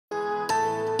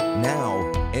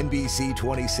Now, NBC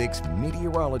 26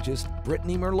 meteorologist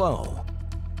Brittany Merlot.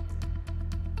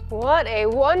 What a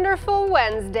wonderful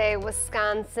Wednesday,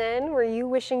 Wisconsin. Were you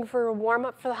wishing for a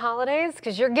warm-up for the holidays?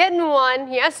 Because you're getting one.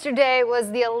 Yesterday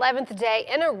was the 11th day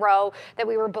in a row that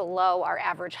we were below our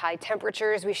average high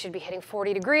temperatures. We should be hitting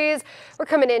 40 degrees. We're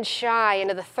coming in shy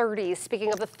into the 30s.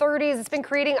 Speaking of the 30s, it's been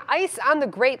creating ice on the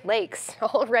Great Lakes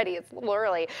already. It's a little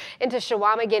early. Into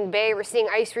Chequamegon Bay, we're seeing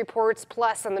ice reports,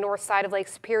 plus on the north side of Lake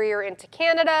Superior into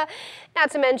Canada.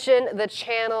 Not to mention the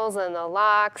channels and the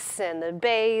locks and the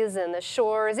bays and the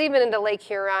shores, even into Lake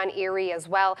Huron, Erie as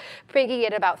well, making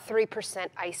it about 3%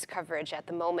 ice coverage at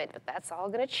the moment. But that's all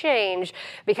going to change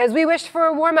because we wished for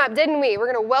a warm-up, didn't we?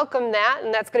 We're going to welcome that,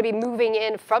 and that's going to be moving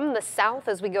in from the south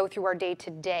as we go through our day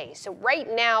to day. So right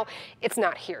now, it's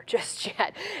not here just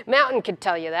yet. Mountain could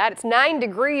tell you that. It's 9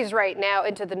 degrees right now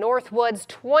into the Northwoods,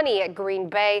 20 at Green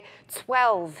Bay,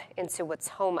 12 into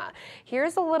Wautoma.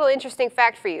 Here's a little interesting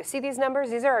fact for you. See these numbers?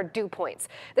 These are our dew points.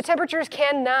 The temperatures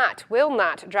will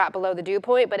not drop below the dew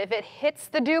point, but if it hits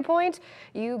the dew point,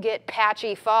 you get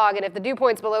patchy fog. And if the dew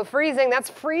point's below freezing, that's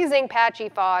freezing patchy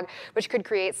fog, which could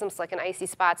create some slick and icy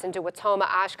spots into Wautoma,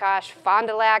 Oshkosh, Fond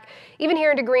du Lac, even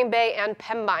here into Green Bay and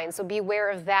Pembine. So beware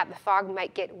of that. The fog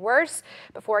might get worse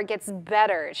before it gets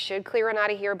better. It should clear on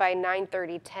out of here by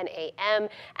 9:30, 10 a.m.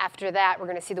 After that, we're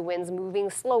going to see the winds moving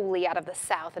slowly out of the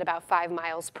south at about 5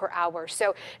 miles per hour.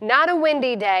 So not a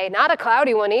windy day, not a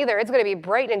cloudy one either. It's going to be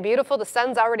bright and beautiful. The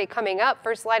sun's already coming up.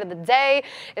 First light of the day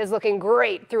is looking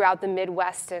great throughout the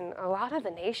Midwest and a lot of the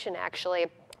nation, actually,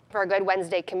 for a good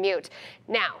Wednesday commute.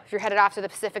 Now, if you're headed off to the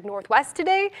Pacific Northwest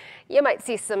today, you might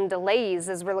see some delays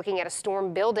as we're looking at a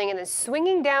storm building and then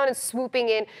swinging down and swooping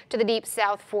in to the deep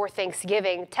south for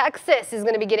Thanksgiving. Texas is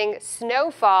going to be getting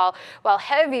snowfall while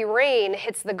heavy rain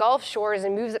hits the Gulf shores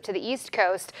and moves up to the East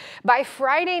Coast. By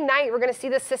Friday night, we're going to see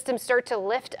the system start to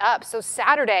lift up. So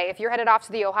Saturday, if you're headed off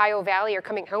to the Ohio Valley or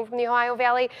coming home from the Ohio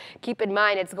Valley, keep in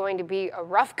mind it's going to be a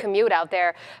rough commute out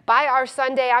there. By our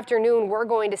Sunday afternoon, we're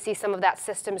going to see some of that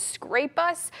system scrape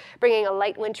us, bringing a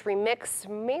light wintry mix,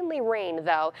 mainly rain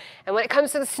though. And when it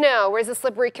comes to the snow, where's the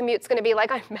slippery commute's going to be?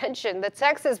 Like I mentioned, the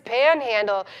Texas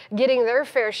Panhandle getting their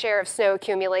fair share of snow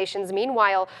accumulations.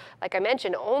 Meanwhile, like I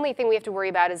mentioned, only thing we have to worry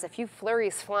about is a few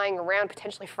flurries flying around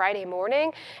potentially Friday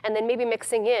morning and then maybe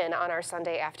mixing in on our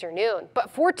Sunday afternoon. But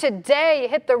for today, you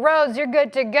hit the roads, you're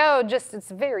good to go. Just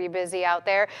it's very busy out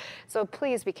there. So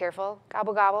please be careful.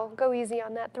 Gobble gobble. Go easy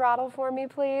on that throttle for me,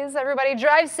 please. Everybody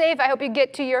drive safe. I hope you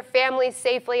get to your family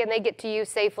safely and they get to you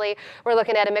safely. We're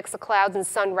looking at a mix of clouds and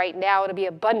sun right now. It'll be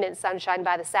abundant sunshine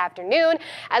by this afternoon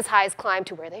as highs climb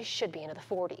to where they should be into the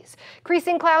 40s.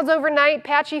 Creasing clouds overnight,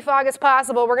 patchy fog is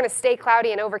possible. We're going to stay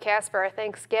cloudy and overcast for our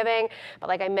Thanksgiving. But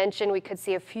like I mentioned, we could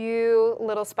see a few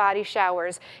little spotty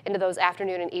showers into those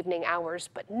afternoon and evening hours,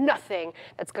 but nothing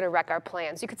that's going to wreck our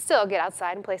plans. You could still get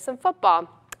outside and play some football.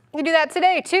 You can do that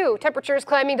today, too. Temperatures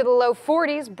climbing to the low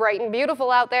 40s, bright and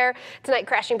beautiful out there. Tonight,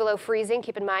 crashing below freezing.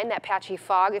 Keep in mind that patchy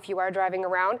fog if you are driving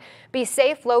around. Be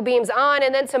safe, low beams on,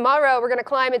 and then tomorrow we're going to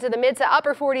climb into the mid to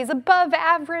upper 40s, above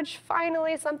average.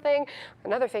 Finally,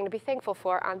 another thing to be thankful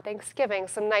for on Thanksgiving.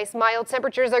 Some nice mild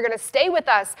temperatures are going to stay with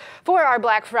us for our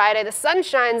Black Friday. The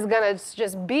sunshine's going to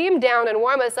just beam down and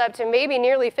warm us up to maybe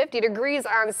nearly 50 degrees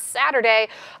on Saturday,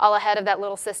 all ahead of that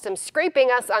little system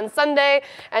scraping us on Sunday,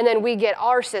 and then we get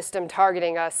our system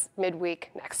targeting us midweek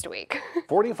next week.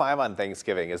 45 on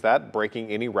Thanksgiving. Is that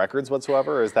breaking any records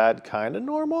whatsoever? Or is that kind of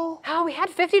normal? Oh, we had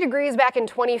 50 degrees back in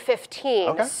 2015.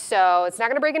 Okay. So it's not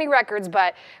going to break any records,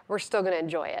 but we're still going to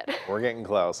enjoy it. We're getting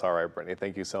close. All right, Brittany,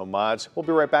 thank you so much. We'll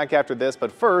be right back after this.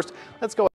 But first, let's go